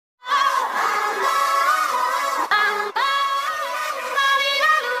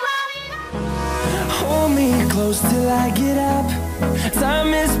close till I get up.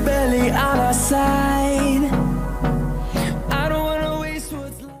 Time is barely on our side. I don't wanna waste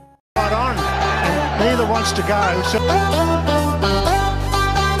what's left. Right on, and neither wants to go. So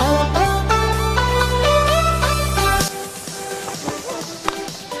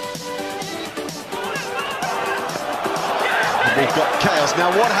we've got chaos.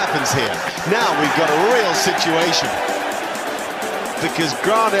 Now what happens here? Now we've got a real situation, because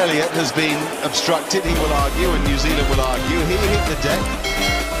Grant Elliott has been obstructed, he will argue, and New Zealand will argue. He hit the deck.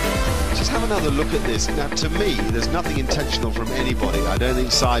 Just have another look at this. Now, to me, there's nothing intentional from anybody. I don't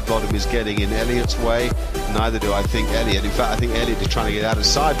think side bottom is getting in Elliott's way. Neither do I think Elliott. In fact, I think Elliott is trying to get out of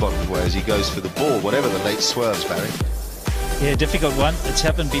side bottom's way as he goes for the ball, whatever the late swerves, Barry. Yeah, difficult one. It's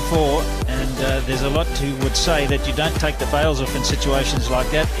happened before, and there's a lot who would say that you don't take the bails off in situations like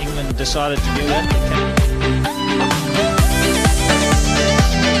that. England decided to do that.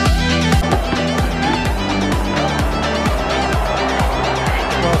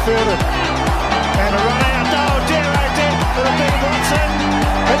 well fielded. And a run out. Oh dear, oh dear. It'll be Watson.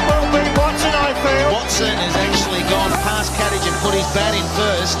 It will be Watson, I feel. Watson has actually gone past Kadich and put his bat in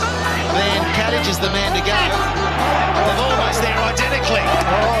first. Then Kadich is the man to go. They're almost there identically.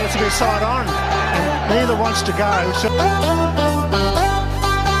 Oh, it's a bit side on. And neither wants to go. So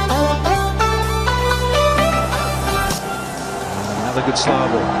another good slow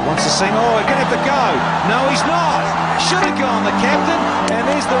ball. Wants to sing. Oh, going to have to go. No, he's not. Should have gone, the captain. And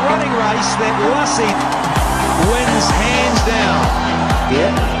there's the running race that Lassie wins hands down.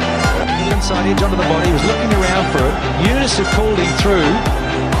 Yeah. The inside edge onto the body. He was looking around for it. Eunice had called him through.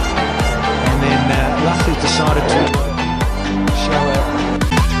 And then Lassie decided to show out.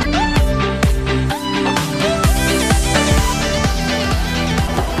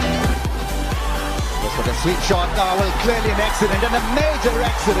 Looks like a sweet shot. Oh, well, clearly an accident, and a major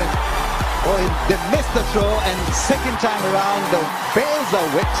accident. Oh, they missed the throw, and second time around, the bails are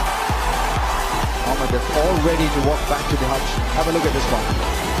whipped. Ahmed is all ready to walk back to the hutch. Have a look at this one.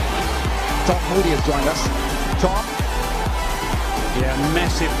 Tom Moody has joined us. Tom? Yeah,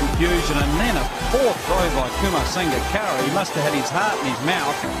 massive confusion, and then a fourth throw by Kumar Sangakkara. He must have had his heart in his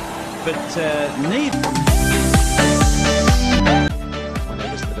mouth, but neither. When they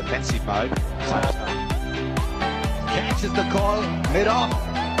listen to the defensive mode. Catches the call, mid-off.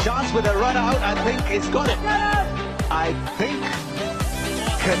 Chance with a run out. I think it's got it. I think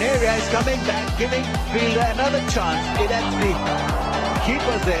Canaria is coming back, giving fielder another chance. It actually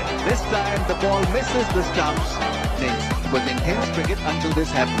keepers there. This time the ball misses the stumps. It was intense cricket until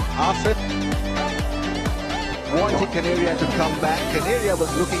this happened. Asif wanted Canaria to come back. Canaria was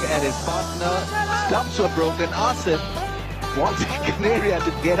looking at his partner. Stumps were broken. Asif wanted Canaria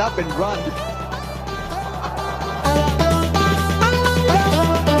to get up and run.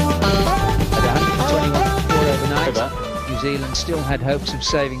 New Zealand still had hopes of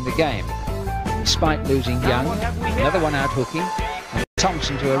saving the game, despite losing Young, another one out hooking, and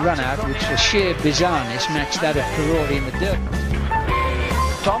Thompson to a run out, which for sheer bizarreness matched that of Karori in the dirt.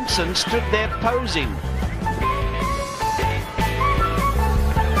 Thompson stood there posing.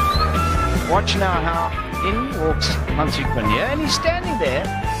 Watch now how in walks Hansi Cronje, and he's standing there,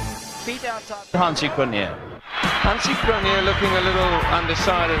 feet outside Hansi Cronje. Hansi Cronje looking a little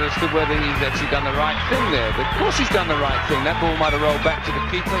undecided as to whether he's actually done the right thing there. But of course he's done the right thing. That ball might have rolled back to the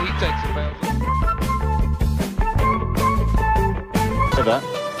keeper. He takes the bail. That's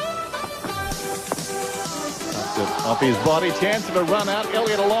good. Off his body, chance of a run out.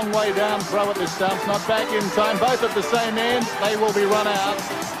 Elliott a long way down, throw at the stumps, not back in time. Both at the same end, they will be run out.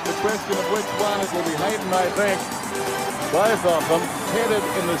 The question of which one, it will be Hayden, I think. Both of them headed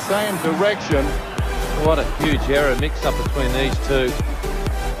in the same direction. What a huge error mix-up between these two.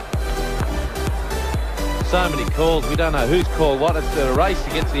 So many calls, we don't know who's called what. It's a race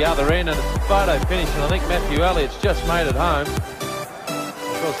against the other end, and it's a photo finish, and I think Matthew Elliott's just made it home.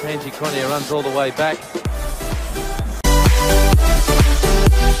 Of course, Hansi Cronje runs all the way back.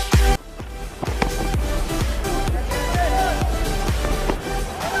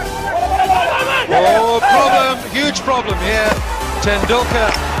 Oh, problem, huge problem here.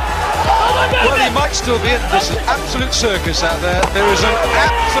 Tendulkar. Well, he might still be in. This is absolute circus out there. There is an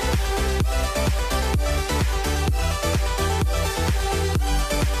absolute...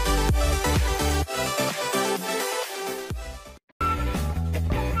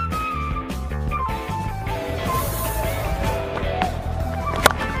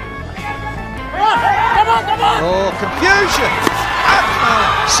 Oh, confusion!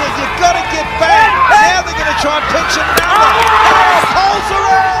 Said you've got to get back. Now they're going to try and pitch another. Oh, pulls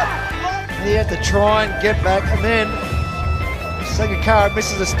around. He had to try and get back, and then Sangakkara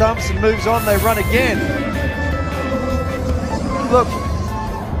misses the stumps and moves on. They run again. look,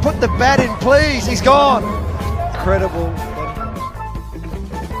 put the bat in, please. He's gone. Incredible.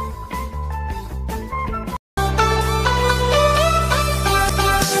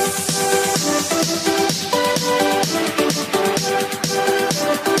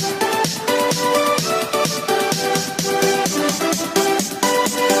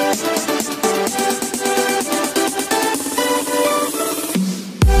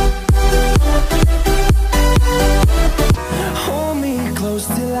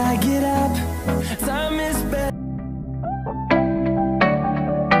 Till I get up, time is better.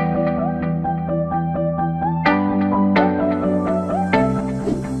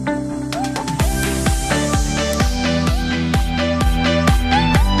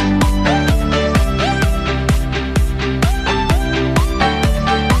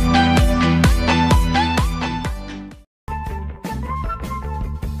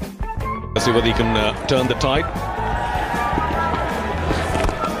 Let's see whether he can turn the tide.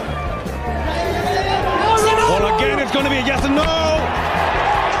 Well, again, it's going to be a yes and no.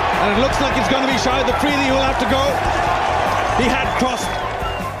 And it looks like it's going to be Shahid Afridi who will have to go. He had crossed.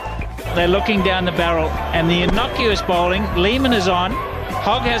 They're looking down the barrel, and the innocuous bowling, Lehman is on.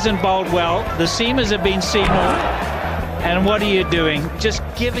 Hogg hasn't bowled well. The seamers have been seen off. And what are you doing? Just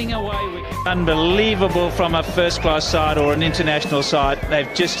giving away wickets. Unbelievable from a first-class side or an international side.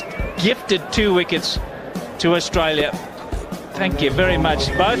 They've just gifted 2 wickets to Australia. Thank you very much.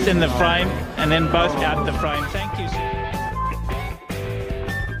 Both in the frame and then both out the frame. Thank you.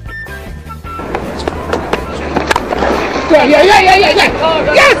 Oh,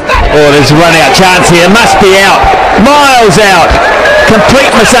 there's a run-out chance here. Must be out. Miles out.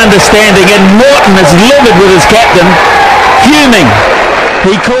 Complete misunderstanding, and Morton is livid with his captain, fuming.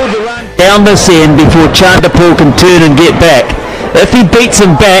 He called the run down this end before Chanderpaul can turn and get back. If he beats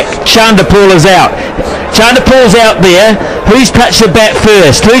him back, Chanderpaul is out. Chanderpaul's out there. Who's touched the bat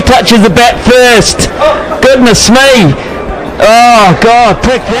first? Who touches the bat first? Goodness me. Oh, God,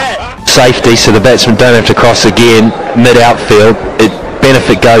 pick that. Safety, so the batsman don't have to cross again mid-outfield.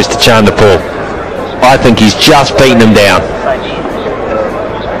 Benefit goes to Chanderpaul. I think he's just beaten him down.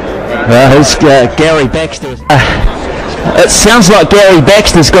 Who's Gary Baxter? It sounds like Gary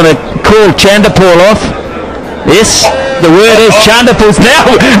Baxter's going to call Chanderpaul off. Yes, the word is Chanderpaul's now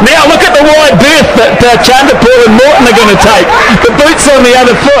look at the wide berth that Chanderpaul and Morton are going to take. The boot's on the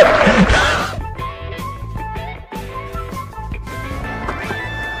other foot.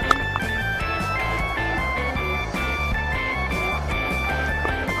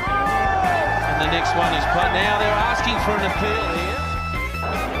 And the next one is put. Now they're asking for an appeal here.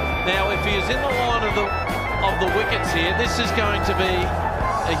 Now if he is in the line of the wickets here, this is going to be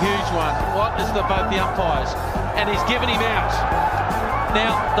a huge one. What is both the umpires? And he's given him out.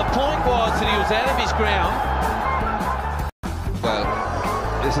 Now, the point was that he was out of his ground. Well,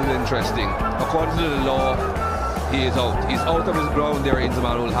 this is interesting. According to the law, he is out. He's out of his ground there in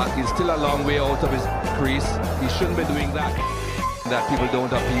Zamanul Haq. He's still a long way out of his crease. He shouldn't be doing that. That people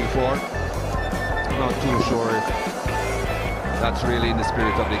don't appeal for. I'm not too sure if that's really in the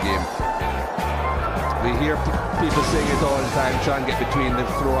spirit of the game. We hear people saying it all the time, try and get between the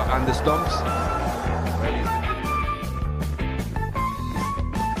throw and the stumps.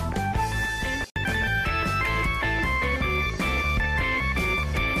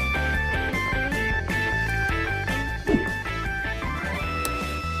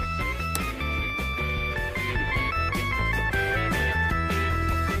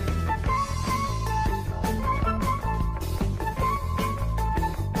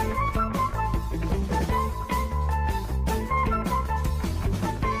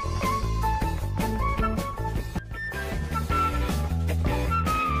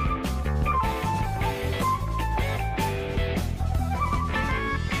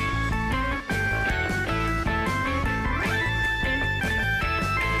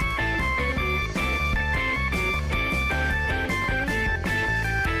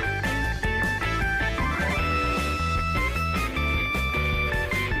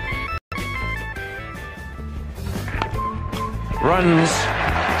 Runs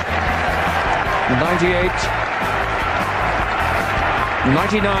 98,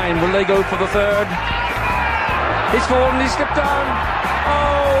 99. Will they go for the third? He's fallen, he's slipped down.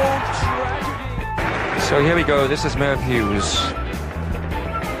 Oh, tragedy. So here we go. This is Merv Hughes.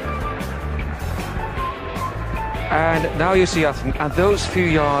 And now you see Atherton, and those few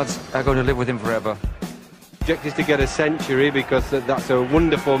yards are going to live with him forever. The object is to get a century because that's a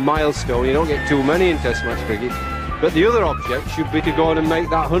wonderful milestone. You don't get too many in Test match cricket. But the other object should be to go on and make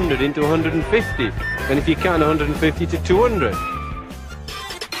that 100 into 150. And if you can, 150 to 200.